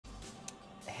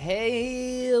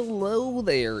Hello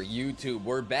there, YouTube.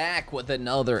 We're back with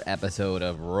another episode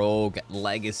of Rogue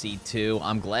Legacy 2.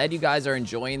 I'm glad you guys are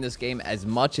enjoying this game as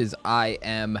much as I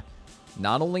am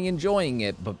not only enjoying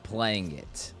it, but playing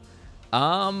it.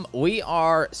 We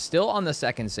are still on the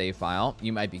second save file.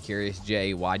 You might be curious,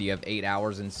 Jay, why do you have 8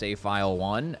 hours in save file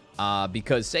 1?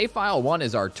 Because save file 1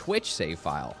 is our Twitch save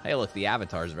file. Hey, look, the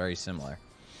avatar is very similar.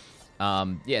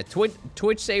 Yeah,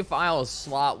 Twitch save file is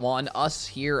slot 1. Us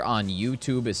here on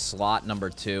YouTube is slot number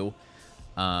 2.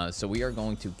 So we are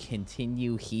going to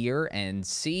continue here and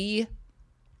see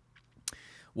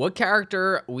what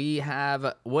character we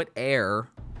have, what heir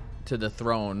to the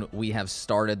throne we have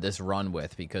started this run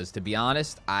with. Because to be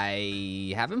honest,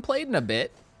 I haven't played in a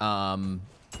bit.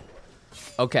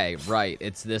 Okay, right,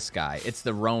 it's this guy. It's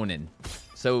the Ronin.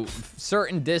 So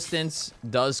certain distance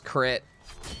does crit.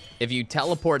 If you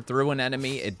teleport through an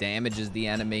enemy, it damages the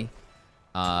enemy.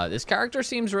 This character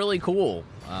seems really cool.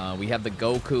 We have the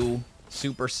Goku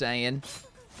Super Saiyan.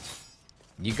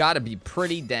 You gotta be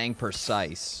pretty dang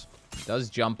precise. He does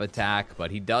jump attack,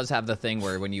 but he does have the thing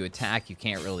where when you attack, you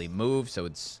can't really move, so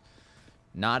it's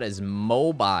not as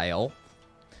mobile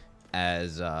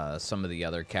as some of the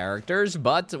other characters.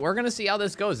 But we're gonna see how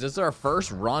this goes. This is our first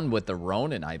run with the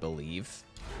Ronin, I believe.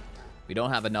 We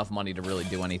don't have enough money to really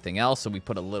do anything else, so we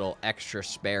put a little extra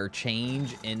spare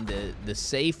change into the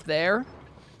safe there,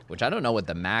 which I don't know what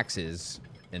the max is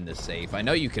in the safe. I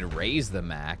know you can raise the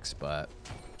max, but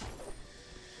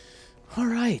all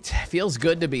right, feels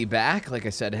good to be back. Like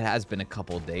I said, it has been a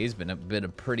couple of days, been a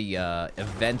pretty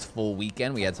eventful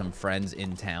weekend. We had some friends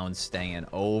in town staying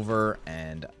over,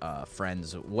 and a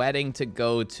friend's wedding to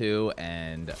go to,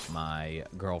 and my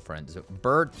girlfriend's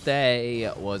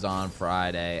birthday was on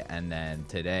Friday, and then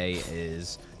today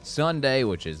is Sunday,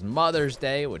 which is Mother's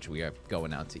Day, which we are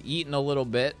going out to eat in a little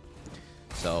bit.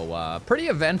 So pretty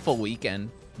eventful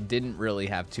weekend. Didn't really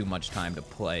have too much time to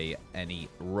play any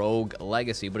Rogue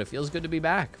Legacy, but it feels good to be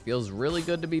back. Feels really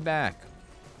good to be back.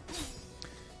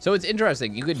 So it's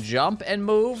interesting. You could jump and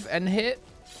move and hit,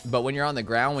 but when you're on the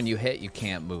ground, when you hit, you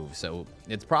can't move. So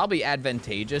it's probably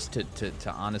advantageous to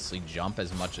honestly jump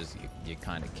as much as you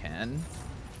kind of can.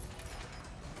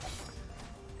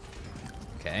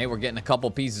 Okay, we're getting a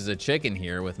couple pieces of chicken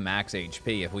here with max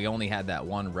HP. If we only had that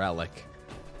one relic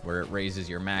where it raises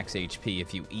your max HP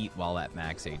if you eat while at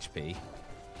max HP.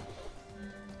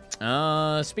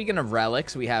 Speaking of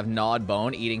relics, we have Gnawed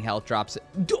Bone. Eating health drops.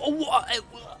 I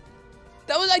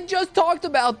just talked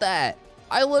about that.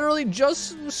 I literally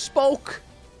just spoke.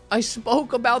 I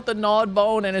spoke about the Gnawed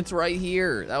Bone, and it's right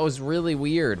here. That was really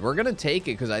weird. We're going to take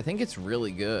it because I think it's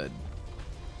really good.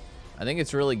 I think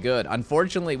it's really good.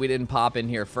 Unfortunately, we didn't pop in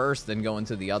here first, then go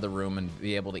into the other room and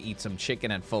be able to eat some chicken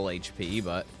at full HP,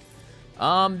 but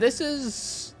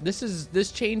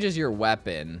this changes your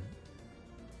weapon.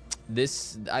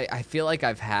 I feel like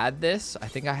I've had this. I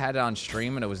think I had it on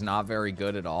stream and it was not very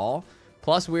good at all.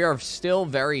 Plus, we are still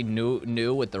very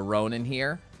new with the Ronin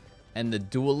here. And the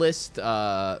duelist,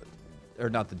 or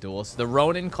not the duelist, the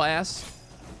Ronin class.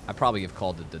 I probably have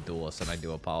called it the duelist, and I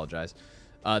do apologize.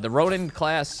 The Ronin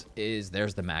class is,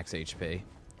 there's the max HP.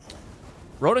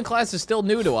 Ronin class is still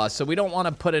new to us, so we don't want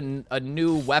to put a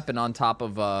new weapon on top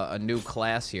of a new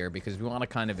class here, because we want to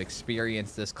kind of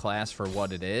experience this class for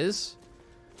what it is.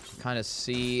 Kind of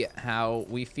see how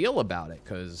we feel about it,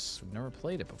 because we've never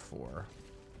played it before.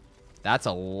 That's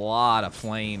a lot of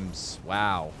flames.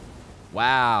 Wow.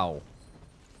 Wow.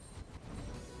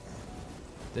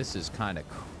 This is kind of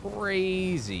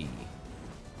crazy.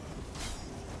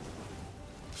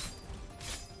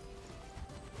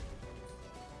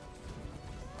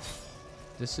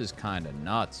 This is kind of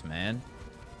nuts, man.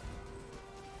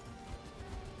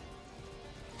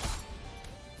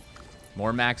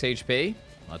 More max HP.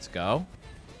 Let's go.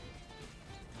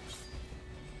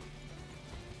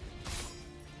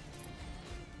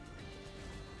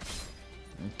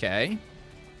 Okay.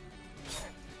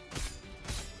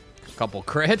 Couple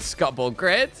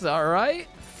crits. All right.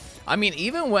 I mean,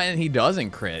 even when he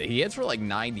doesn't crit, he hits for like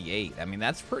 98. I mean,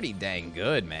 that's pretty dang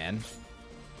good, man.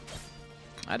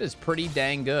 That is pretty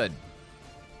dang good.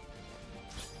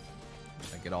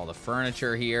 Get all the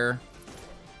furniture here.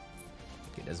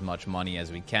 Get as much money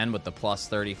as we can with the plus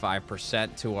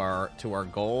 35% to our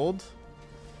gold.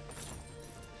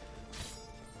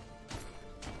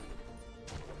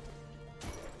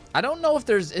 I don't know if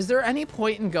is there any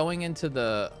point in going into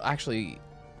the, actually,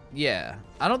 yeah.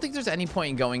 I don't think there's any point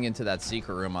in going into that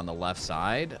secret room on the left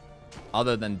side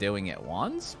other than doing it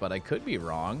once, but I could be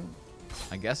wrong.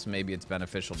 I guess maybe it's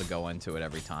beneficial to go into it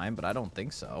every time, but I don't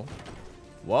think so.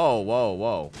 Whoa, whoa,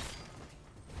 whoa.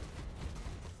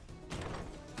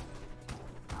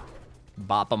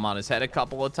 bop him on his head a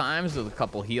couple of times with a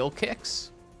couple heel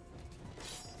kicks.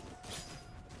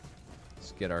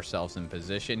 Let's get ourselves in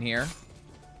position here.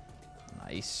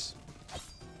 Nice.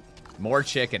 More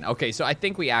chicken. Okay, so I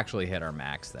think we actually hit our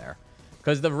max there.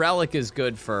 Because the relic is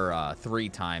good for 3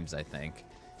 times, I think.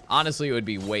 Honestly, it would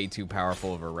be way too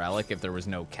powerful of a relic if there was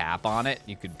no cap on it.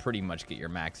 You could pretty much get your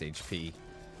max HP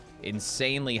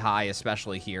insanely high,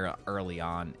 especially here early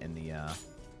on in the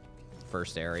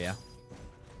first area.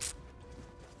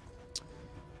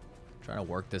 Trying to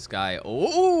work this guy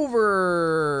over.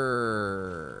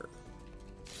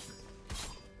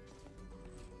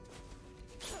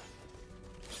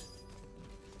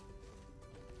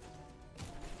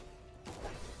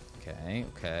 Okay,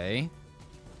 okay.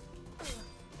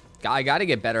 I got to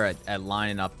get better at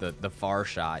lining up the far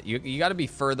shot. You got to be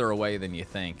further away than you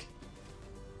think.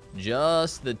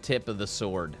 Just the tip of the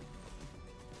sword.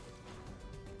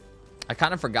 I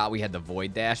kind of forgot we had the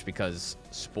void dash because,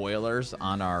 spoilers,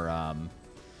 on our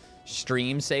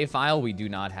stream save file, we do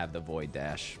not have the void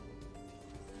dash.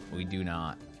 We do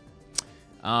not.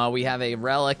 We have a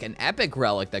relic, an epic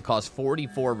relic that costs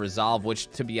 44 resolve, which,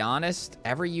 to be honest,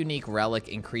 every unique relic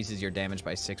increases your damage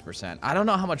by 6%. I don't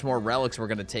know how much more relics we're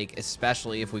going to take,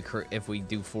 especially if we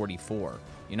do 44.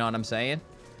 You know what I'm saying?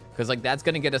 Because, like, that's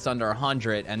going to get us under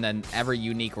 100, and then every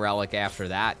unique relic after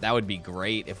that, that would be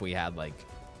great if we had, like,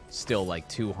 still, like,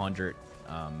 200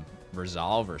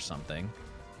 resolve or something.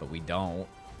 But we don't,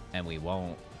 and we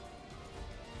won't.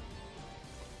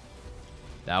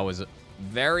 That was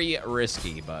very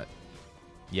risky, but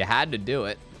you had to do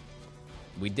it.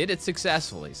 We did it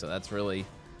successfully, so that's really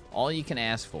all you can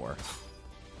ask for.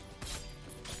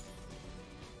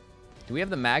 Do we have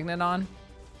the magnet on?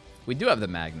 We do have the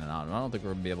magnet on. I don't think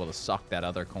we're going to be able to suck that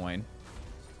other coin.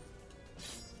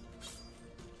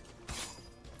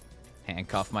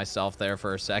 Handcuff myself there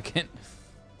for a second.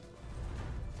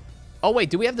 Oh,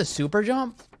 wait. Do we have the super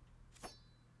jump?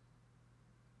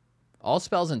 All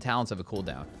spells and talents have a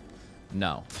cooldown.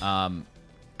 No.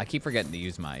 I keep forgetting to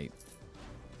use my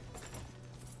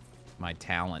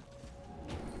talent.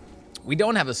 We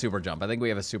don't have a super jump. I think we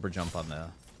have a super jump on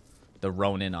the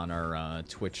Ronin on our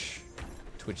Twitch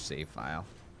save file.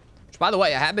 Which, by the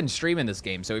way, I have been streaming this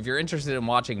game, so if you're interested in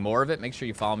watching more of it, make sure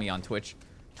you follow me on Twitch.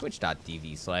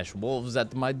 Twitch.tv/wolves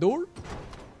at my door.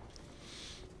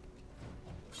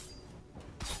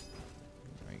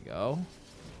 There we go.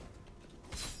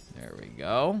 There we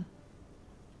go.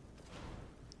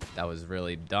 That was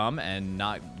really dumb and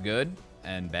not good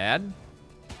and bad.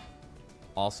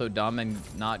 Also dumb and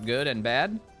not good and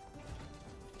bad.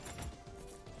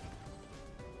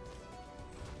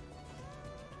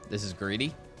 This is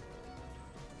greedy.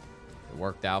 It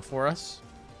worked out for us.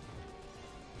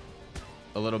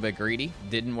 A little bit greedy.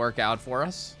 Didn't work out for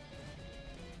us.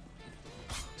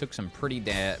 Took some pretty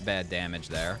bad damage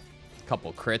there.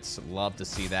 Couple crits. Love to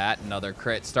see that. Another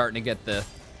crit. Starting to get the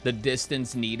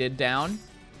distance needed down.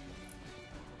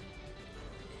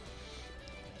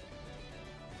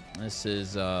 This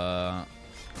is, okay.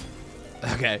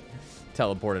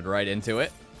 Teleported right into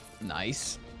it.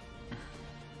 Nice.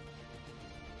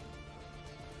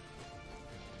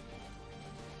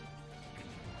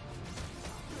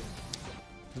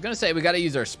 I was going to say, we got to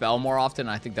use our spell more often.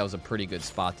 I think that was a pretty good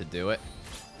spot to do it.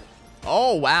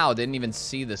 Oh, wow. Didn't even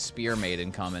see the Spear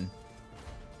Maiden coming.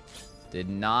 Did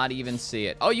not even see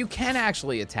it. Oh, you can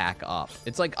actually attack up.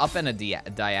 It's like up in a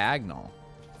diagonal.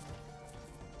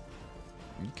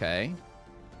 Okay.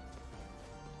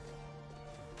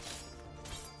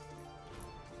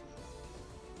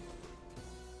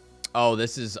 Oh,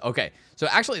 this is... Okay. So,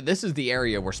 actually, this is the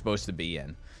area we're supposed to be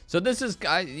in. So, this is...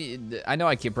 I know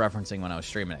I keep referencing when I was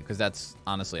streaming it, because that's...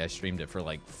 Honestly, I streamed it for,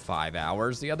 like, 5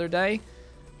 hours the other day.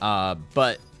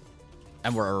 But...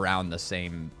 And we're around the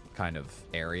same kind of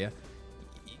area.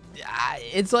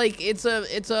 It's like...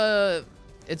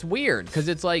 It's weird, because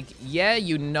it's like, yeah,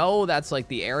 you know that's, like,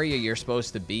 the area you're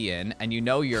supposed to be in, and you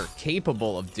know you're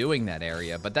capable of doing that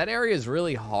area, but that area is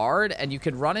really hard, and you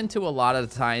could run into a lot of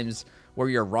the times where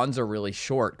your runs are really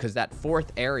short, because that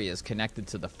fourth area is connected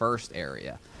to the first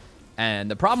area. And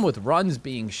the problem with runs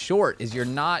being short is you're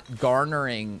not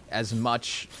garnering as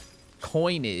much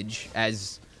coinage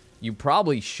as you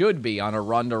probably should be on a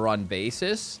run-to-run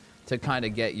basis to kind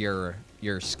of get your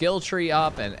skill tree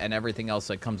up and everything else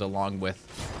that comes along with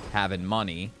having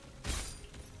money.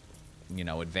 You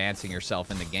know, advancing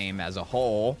yourself in the game as a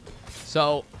whole.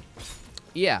 So,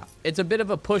 yeah, it's a bit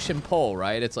of a push and pull,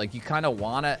 right? It's like you kind of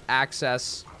want to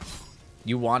access...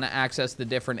 You want to access the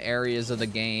different areas of the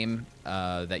game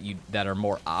that are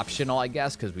more optional, I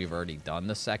guess, because we've already done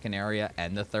the second area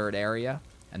and the third area.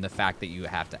 And the fact that you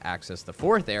have to access the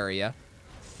fourth area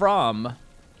from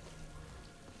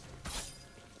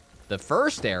the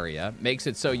first area makes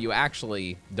it so you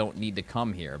actually don't need to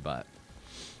come here, but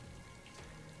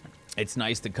it's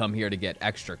nice to come here to get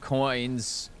extra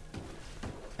coins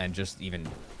and just even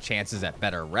chances at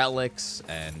better relics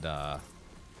and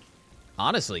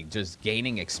honestly just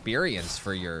gaining experience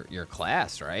for your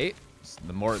class, right?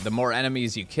 The more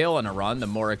enemies you kill in a run, the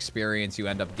more experience you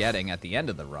end up getting at the end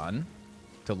of the run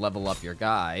to level up your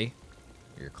guy,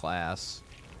 your class.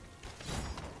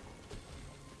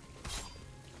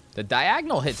 The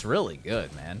diagonal hit's really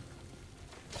good, man.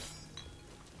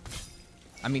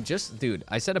 I mean, just, dude,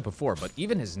 I said it before, but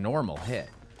even his normal hit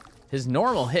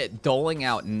doling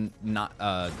out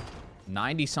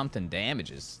 90-something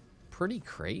damage is pretty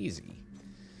crazy.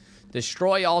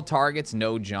 Destroy all targets,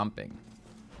 no jumping.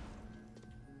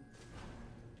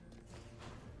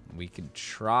 We could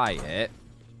try it.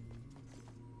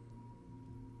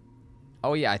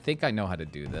 Oh, yeah, I think I know how to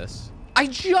do this. I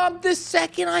jumped the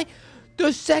second I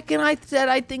said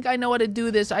I think I know how to do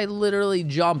this, I literally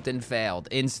jumped and failed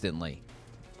instantly.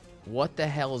 What the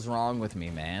hell is wrong with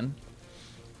me, man?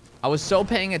 I was so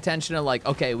paying attention to, like,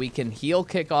 okay, we can heel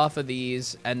kick off of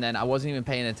these, and then I wasn't even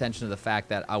paying attention to the fact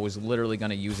that I was literally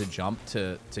going to use a jump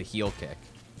to heel kick.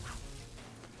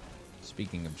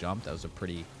 Speaking of jump, that was a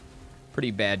pretty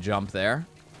bad jump there.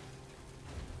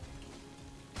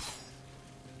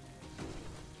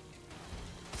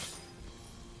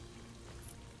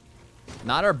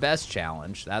 Not our best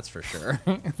challenge, that's for sure.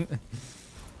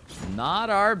 Not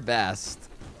our best.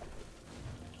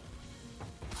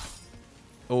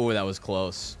 Oh, that was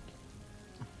close.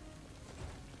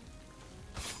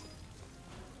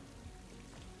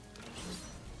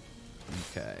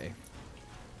 Okay.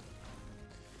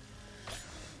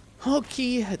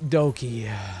 Okie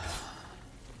dokie.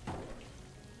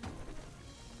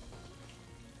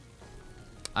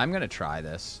 I'm gonna try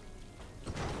this.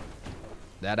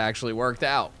 That actually worked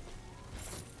out.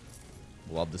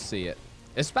 Love to see it.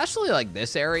 Especially, like,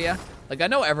 this area. Like, I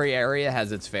know every area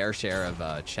has its fair share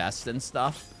of chests and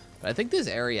stuff. But I think this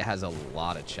area has a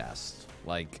lot of chests.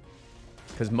 Like,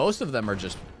 because most of them are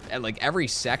just... Like, every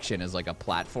section is, like, a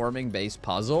platforming-based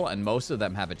puzzle. And most of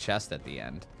them have a chest at the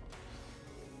end.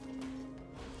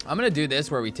 I'm going to do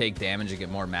this where we take damage and get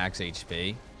more max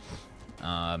HP.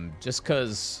 Just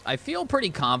because I feel pretty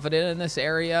confident in this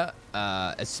area,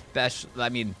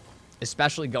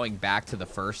 especially going back to the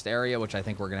first area, which I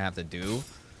think we're going to have to do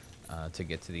to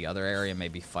get to the other area,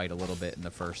 maybe fight a little bit in the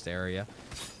first area.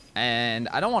 And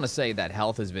I don't want to say that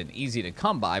health has been easy to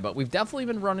come by, but we've definitely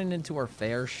been running into our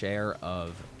fair share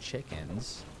of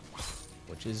chickens,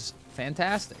 which is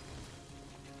fantastic.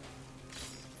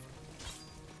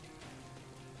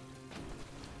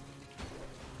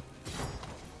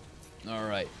 All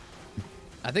right.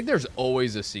 I think there's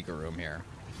always a secret room here.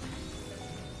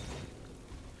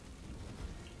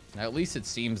 At least it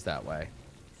seems that way.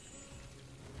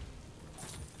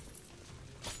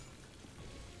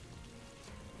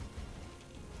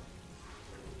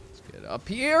 Let's get up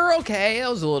here. Okay, that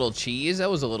was a little cheese. That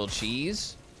was a little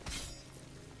cheese.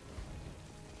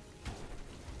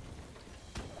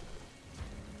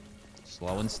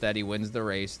 Slow and steady wins the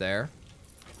race there.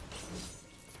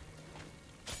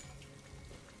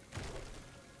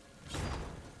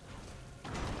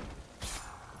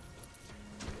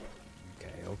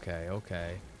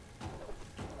 Okay.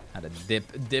 Had to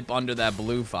dip under that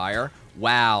blue fire.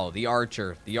 Wow, the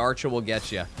archer. The archer will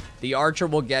get you. The archer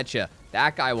will get you.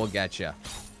 That guy will get you.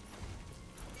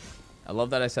 I love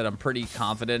that I said I'm pretty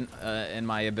confident in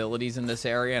my abilities in this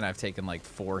area, and I've taken like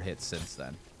 4 hits since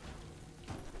then.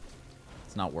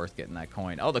 It's not worth getting that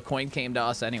coin. Oh, the coin came to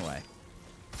us anyway.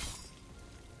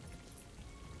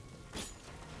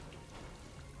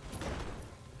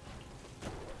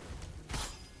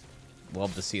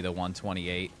 Love to see the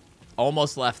 128.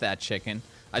 Almost left that chicken.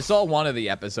 I saw one of the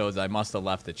episodes. I must have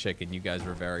left the chicken. You guys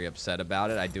were very upset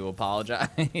about it. I do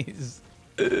apologize.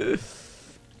 I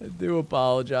do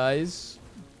apologize.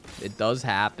 It does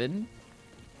happen.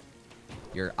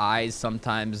 Your eyes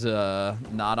sometimes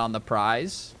not on the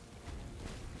prize.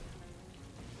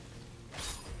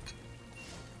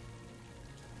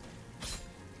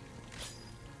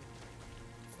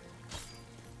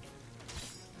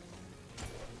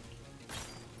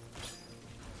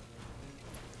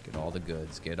 Get all the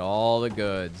goods. Get all the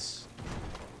goods.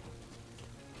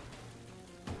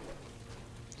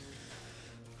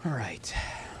 All right.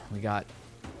 We got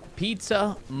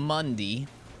Pizza Monday.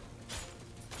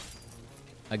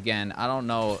 Again, I don't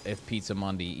know if Pizza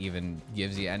Monday even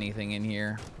gives you anything in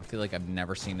here. I feel like I've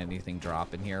never seen anything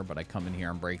drop in here, but I come in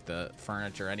here and break the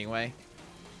furniture anyway.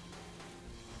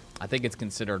 I think it's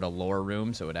considered a lore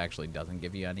room, so it actually doesn't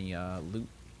give you any loot,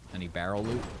 any barrel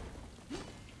loot.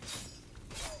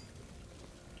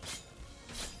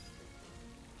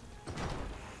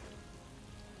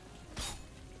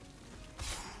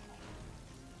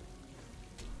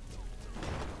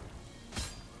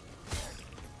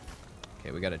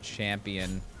 Okay, we got a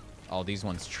champion. Oh, these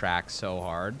ones track so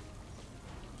hard.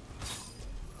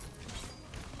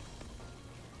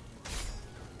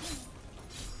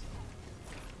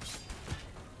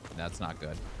 That's not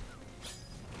good.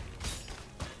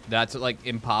 That's, like,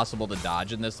 impossible to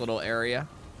dodge in this little area.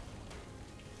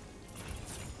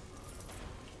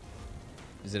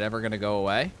 Is it ever going to go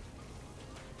away?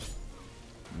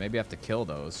 Maybe I have to kill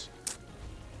those.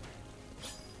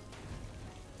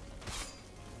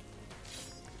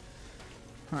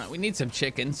 Alright, we need some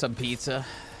chicken, some pizza.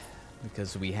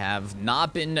 Because we have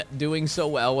not been doing so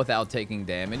well without taking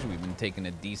damage. We've been taking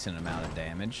a decent amount of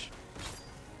damage.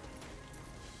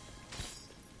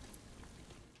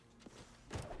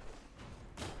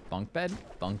 Bunk bed?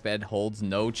 Bunk bed holds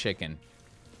no chicken.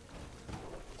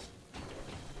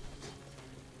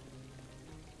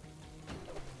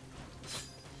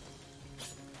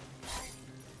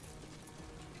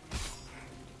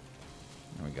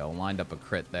 There we go. Lined up a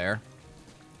crit there.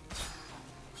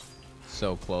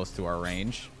 So close to our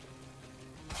range.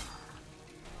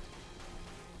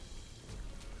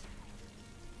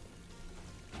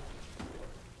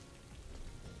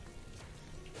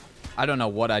 I don't know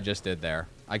what I just did there.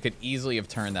 I could easily have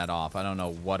turned that off. I don't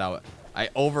know what I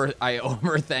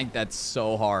overthink that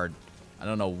so hard. I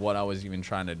don't know what I was even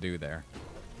trying to do there.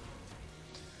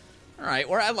 All right,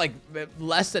 we're at like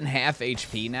less than half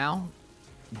HP now.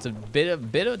 It's a bit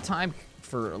of time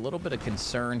for a little bit of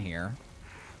concern here.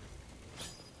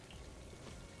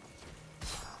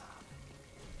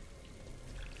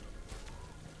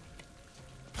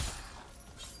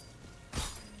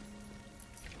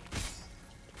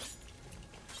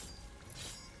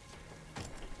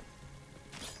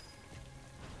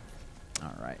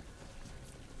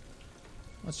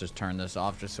 Let's just turn this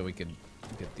off just so we could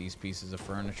get these pieces of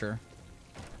furniture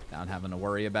without having to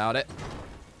worry about it.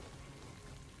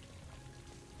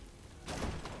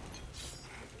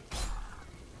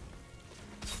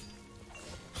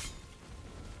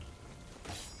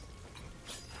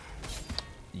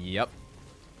 Yep.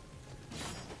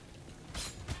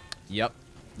 Yep.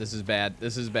 This is bad.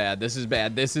 This is bad. This is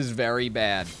bad. This is very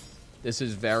bad. This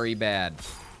is very bad.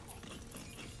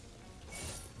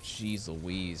 Jeez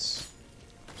Louise.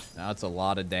 That's a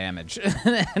lot of damage.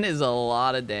 That is a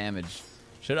lot of damage.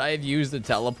 Should I have used the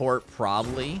teleport?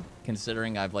 Probably,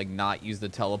 considering I've like not used the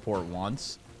teleport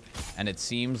once. And it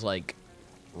seems like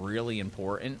really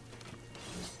important.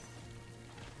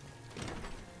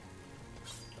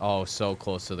 Oh, so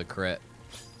close to the crit.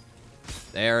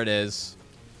 There it is.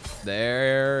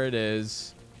 There it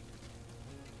is.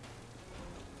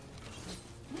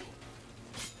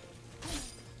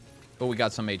 But we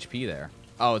got some HP there.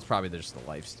 Oh, it's probably just the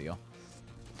lifesteal.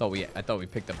 I thought we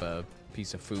picked up a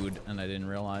piece of food and I didn't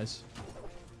realize.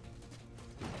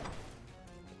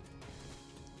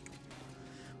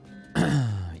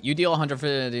 You deal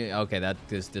 150. Okay, that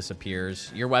just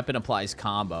disappears. Your weapon applies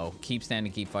combo. Keep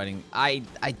standing, keep fighting. I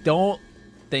don't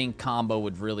think combo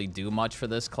would really do much for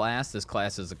this class. This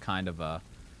class is a kind of a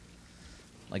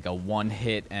like a one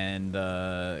hit and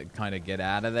kind of get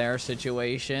out of there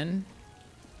situation.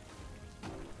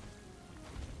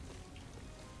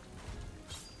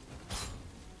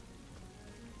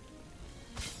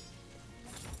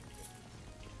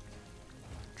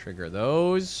 Trigger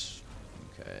those.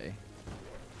 Okay.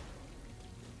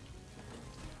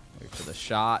 Wait for the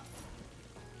shot.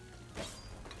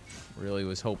 Really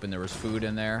was hoping there was food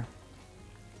in there.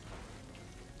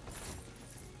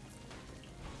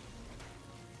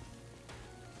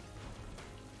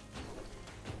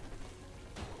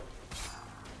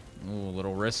 Ooh, a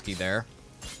little risky there.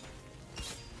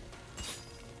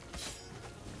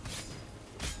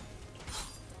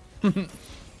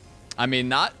 I mean,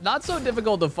 not so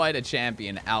difficult to fight a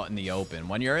champion out in the open.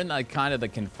 When you're in like kind of the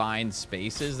confined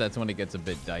spaces, that's when it gets a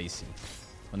bit dicey.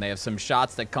 When they have some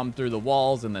shots that come through the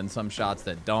walls and then some shots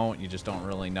that don't, you just don't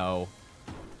really know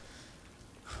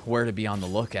where to be on the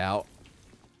lookout.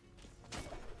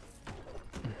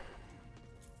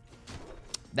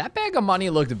 That bag of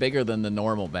money looked bigger than the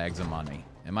normal bags of money.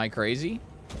 Am I crazy?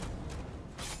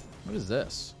 What is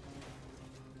this?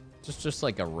 Just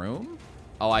like a room?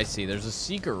 Oh, I see. There's a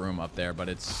secret room up there, but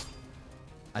it's...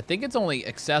 I think it's only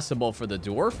accessible for the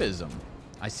dwarfism.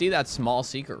 I see that small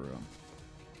secret room.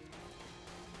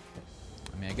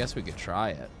 I mean, I guess we could try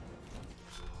it.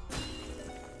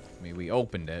 I mean, we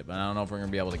opened it, but I don't know if we're going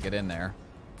to be able to get in there.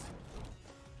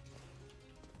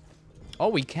 Oh,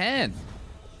 we can.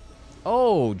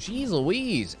 Oh, geez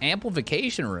Louise.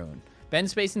 Amplification rune. Bend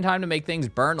space and time to make things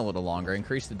burn a little longer.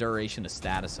 Increase the duration of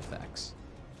status effects.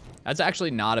 That's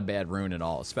actually not a bad rune at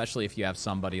all, especially if you have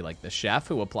somebody like the chef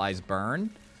who applies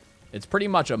burn. It's pretty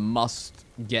much a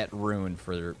must-get rune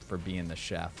for being the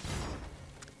chef.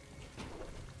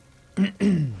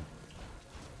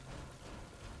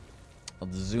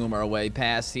 Let's zoom our way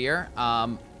past here.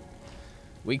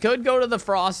 We could go to the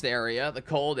frost area, the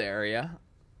cold area,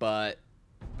 but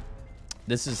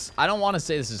this is, I don't want to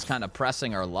say this is kind of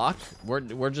pressing our luck.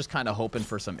 We're just kind of hoping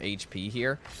for some HP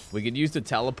here. We could use the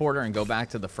teleporter and go back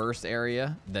to the first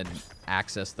area, then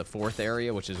access the fourth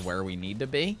area, which is where we need to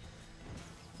be.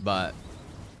 But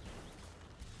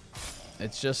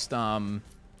it's just, you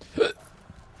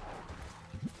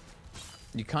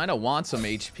kind of want some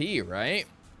HP, right?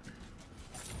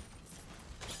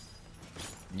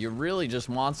 You really just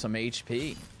want some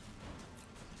HP.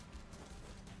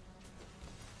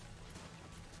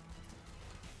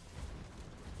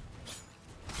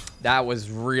 That was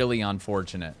really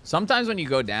unfortunate. Sometimes when you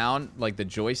go down, like, the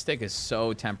joystick is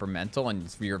so temperamental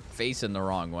and you're facing the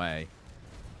wrong way.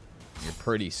 You're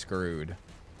pretty screwed.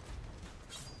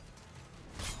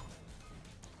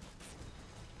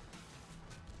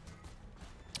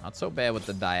 Not so bad with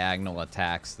the diagonal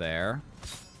attacks there.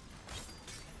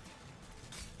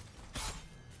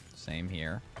 Same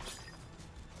here.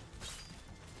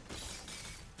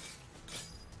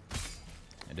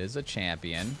 It is a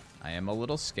champion. I am a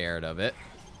little scared of it.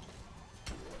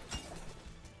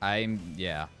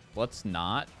 Yeah. Let's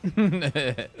not.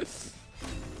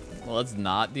 Let's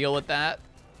not deal with that.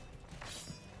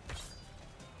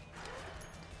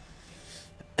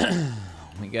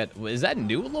 We get, is that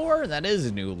new lore? That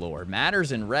is new lore.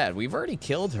 Matters in red. We've already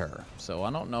killed her, so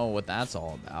I don't know what that's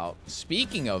all about.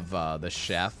 Speaking of the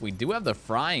chef, we do have the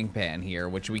frying pan here,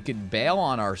 which we could bail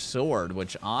on our sword,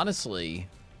 which honestly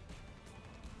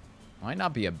might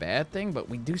not be a bad thing, but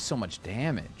we do so much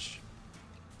damage.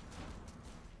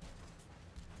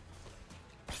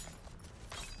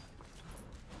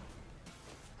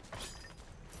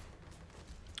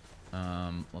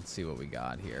 Let's see what we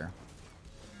got here.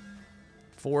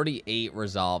 48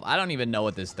 resolve. I don't even know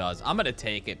what this does. I'm going to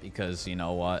take it because, you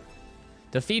know what?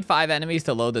 Defeat 5 enemies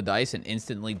to load the dice and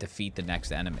instantly defeat the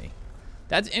next enemy.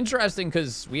 That's interesting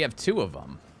because we have 2 of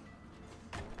them.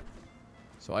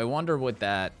 So I wonder what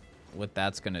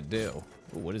that's going to do.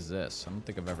 Ooh, what is this? I don't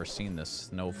think I've ever seen this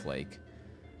snowflake.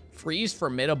 Freeze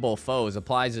formidable foes.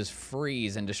 Applies as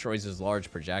freeze and destroys his large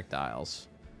projectiles.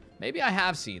 Maybe I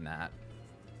have seen that.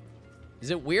 Is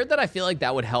it weird that I feel like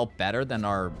that would help better than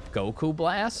our Goku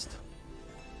Blast?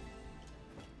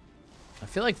 I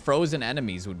feel like frozen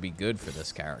enemies would be good for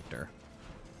this character.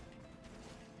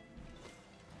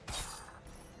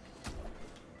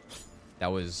 That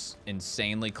was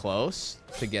insanely close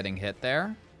to getting hit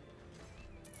there.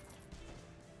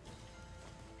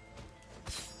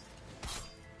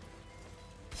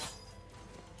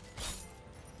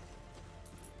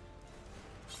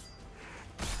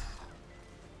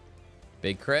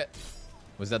 Big crit.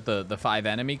 Was that the 5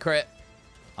 enemy crit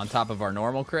on top of our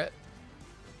normal crit?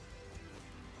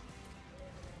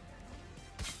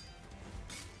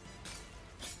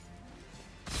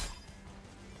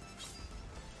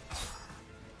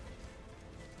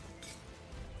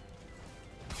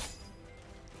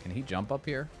 Can he jump up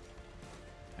here?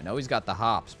 I know he's got the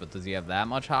hops, but does he have that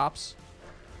much hops?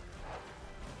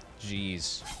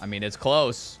 Jeez. I mean, it's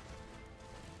close.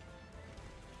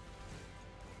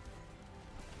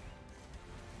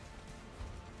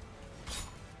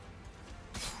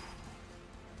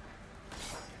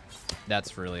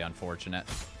 That's really unfortunate.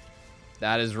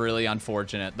 That is really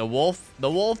unfortunate. The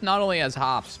wolf not only has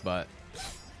hops, but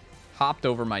hopped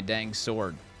over my dang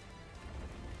sword.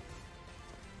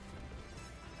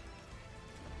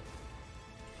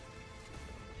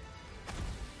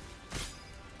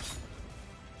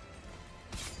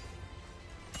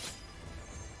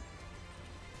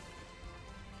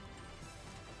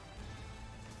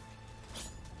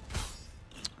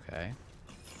 Okay.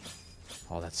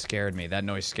 Oh, that scared me. That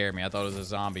noise scared me. I thought it was a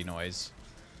zombie noise.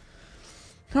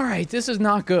 All right, this is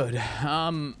not good.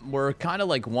 We're kind of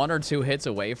like 1 or 2 hits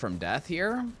away from death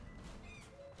here.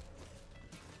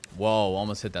 Whoa,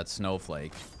 almost hit that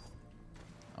snowflake.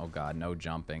 Oh god, no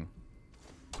jumping.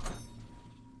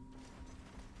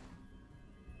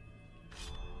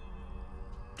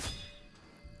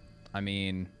 I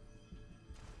mean,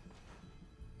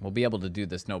 we'll be able to do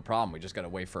this no problem. We just gotta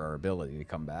wait for our ability to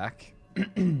come back.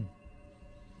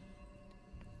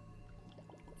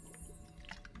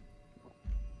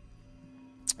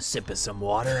 Sip of some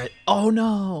water. Oh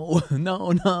no,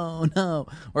 no.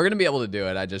 We're gonna be able to do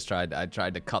it. I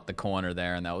tried to cut the corner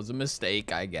there, and that was a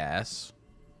mistake, I guess.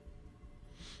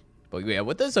 But yeah,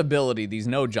 with this ability, these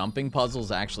no jumping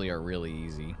puzzles actually are really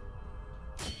easy.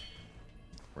 There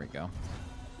we go.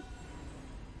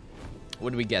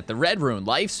 What do we get? The red rune,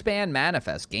 lifespan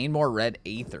manifest, gain more red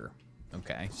aether.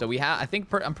 Okay, so we have.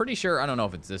 I'm pretty sure. I don't know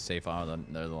if it's this safe.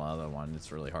 There's a lot of the one.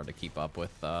 It's really hard to keep up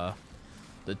with the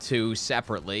two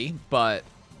separately. But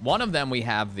one of them we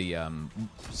have the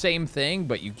same thing,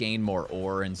 but you gain more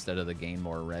ore instead of the gain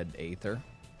more red aether,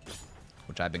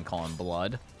 which I've been calling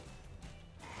blood.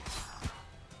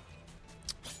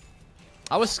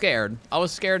 I was scared. I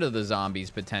was scared of the zombies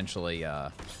potentially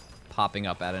popping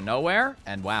up out of nowhere.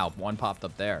 And wow, one popped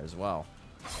up there as well.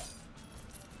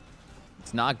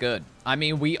 It's not good. I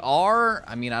mean,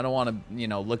 I don't want to, you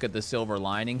know, look at the silver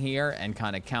lining here and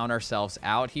kind of count ourselves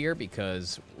out here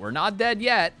because we're not dead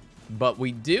yet. But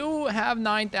we do have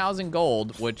 9,000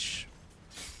 gold, which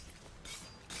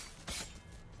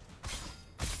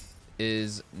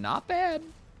is not bad.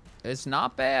 It's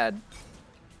not bad.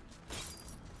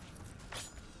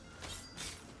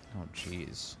 Oh,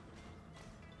 jeez.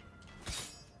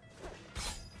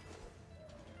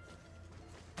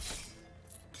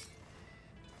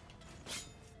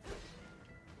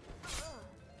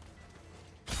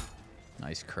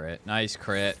 Nice crit. Nice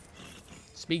crit.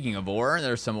 Speaking of ore,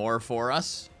 there's some ore for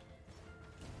us.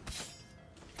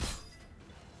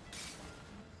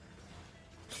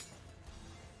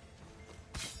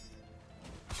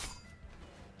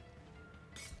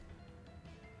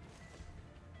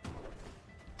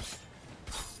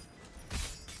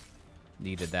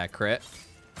 Needed that crit.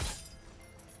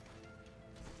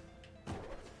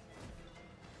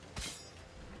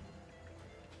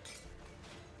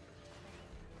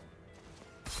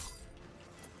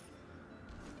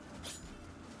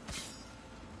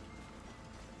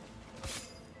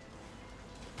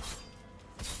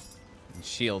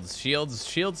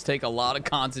 Shields take a lot of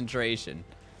concentration.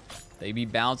 They be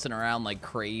bouncing around like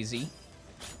crazy.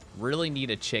 Really need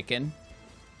a chicken.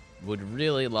 Would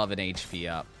really love an HP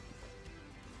up.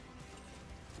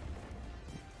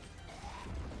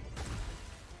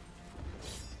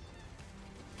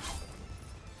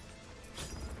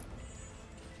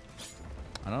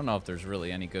 I don't know if there's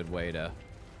really any good way to...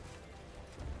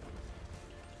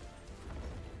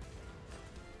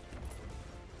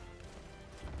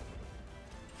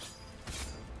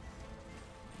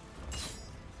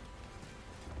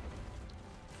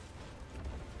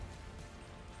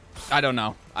 I don't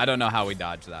know. I don't know how we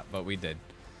dodged that, but we did.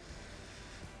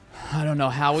 I don't know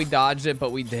how we dodged it,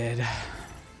 but we did.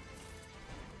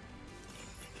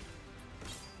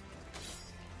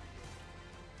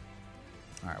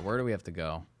 All right, where do we have to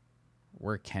go?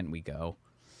 Where can we go?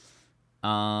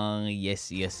 Yes.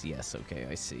 Okay,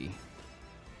 I see.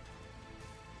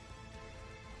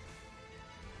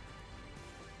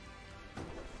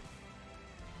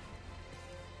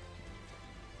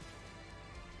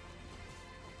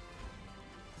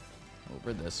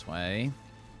 Over this way.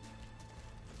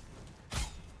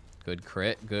 Good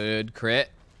crit, good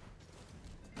crit.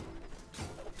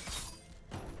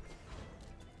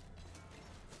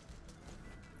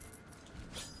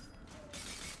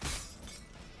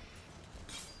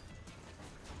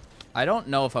 I don't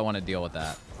know if I want to deal with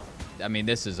that. I mean,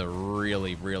 this is a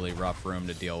really, really rough room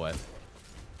to deal with.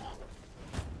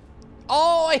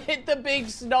 Oh, I hit the big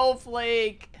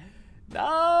snowflake.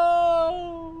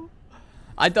 No.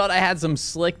 I thought I had some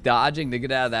slick dodging to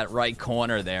get out of that right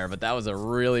corner there, but that was a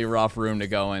really rough room to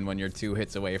go in when you're 2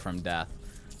 hits away from death.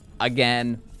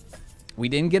 Again, we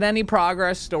didn't get any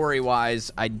progress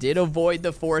story-wise. I did avoid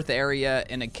the 4th area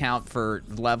in account for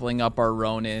leveling up our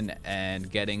Ronin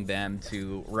and getting them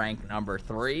to rank number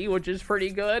 3, which is pretty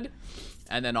good.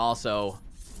 And then also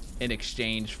in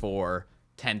exchange for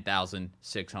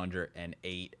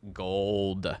 10,608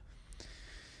 gold.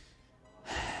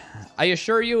 I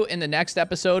assure you, in the next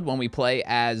episode, when we play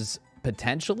as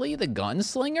potentially the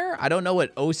gunslinger, I don't know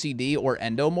what OCD or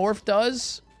endomorph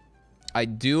does. I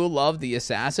do love the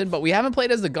assassin, but we haven't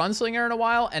played as the gunslinger in a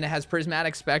while, and it has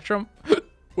prismatic spectrum,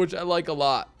 which I like a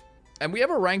lot. And we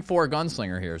have a rank 4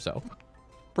 gunslinger here, so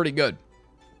pretty good.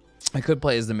 I could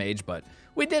play as the mage, but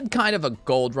we did kind of a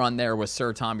gold run there with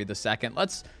Sir Tommy II.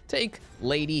 Let's take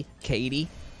Lady Katie,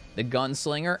 the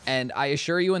gunslinger, and I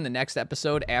assure you in the next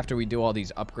episode, after we do all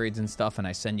these upgrades and stuff and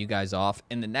I send you guys off,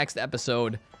 in the next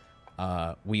episode,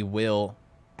 we will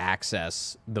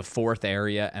access the 4th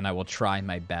area, and I will try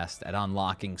my best at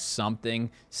unlocking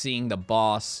something, seeing the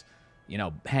boss, you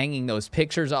know, hanging those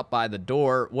pictures up by the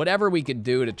door, whatever we could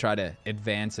do to try to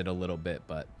advance it a little bit.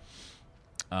 But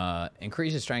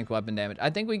Increases strength, weapon damage. I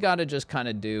think we gotta just kind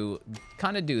of do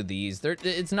these.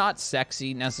 It's not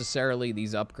sexy necessarily,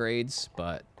 these upgrades,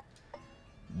 but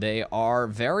they are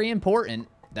very important.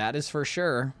 That is for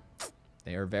sure.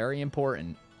 They are very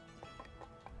important.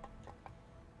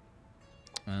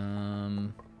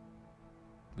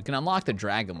 We can unlock the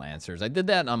Dragon Lancers. I did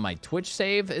that on my Twitch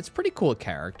save. It's a pretty cool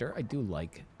character. I do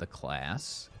like the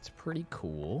class. It's pretty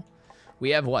cool. We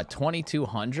have, what,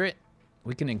 2,200?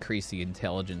 We can increase the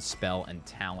intelligence, spell, and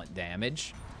talent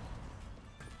damage.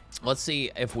 Let's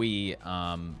see if we,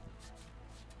 how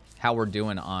we're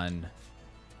doing on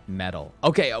metal.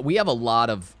 Okay, we have a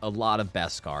lot of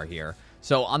Beskar here.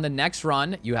 So on the next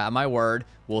run, you have my word,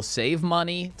 we'll save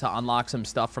money to unlock some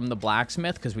stuff from the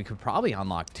blacksmith, because we could probably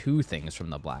unlock 2 things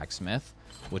from the blacksmith,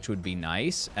 which would be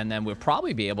nice. And then we'll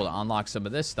probably be able to unlock some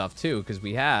of this stuff too, because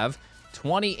we have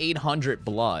 2,800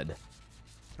 blood,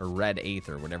 or red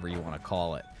aether, whatever you want to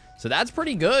call it. So that's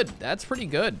pretty good. That's pretty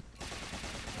good.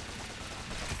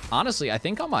 Honestly, I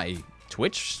think on my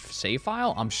Twitch save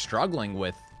file, I'm struggling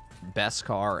with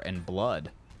Beskar and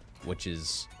blood, which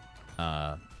is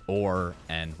ore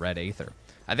and red aether.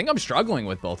 I think I'm struggling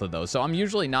with both of those, so I'm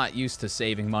usually not used to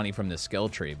saving money from the skill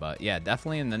tree. But yeah,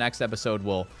 definitely in the next episode,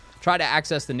 we'll try to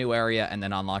access the new area and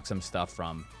then unlock some stuff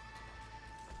from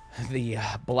the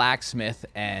blacksmith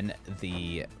and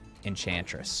the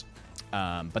enchantress.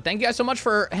 But thank you guys so much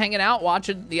for hanging out,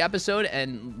 watching the episode,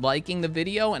 and liking the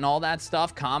video and all that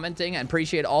stuff, commenting. I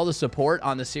appreciate all the support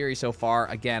on the series so far.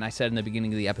 Again, I said in the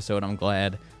beginning of the episode, I'm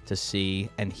glad to see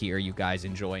and hear you guys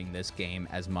enjoying this game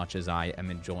as much as I am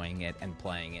enjoying it and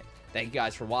playing it. Thank you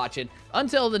guys for watching.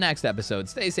 Until the next episode,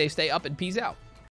 stay safe, stay up, and peace out.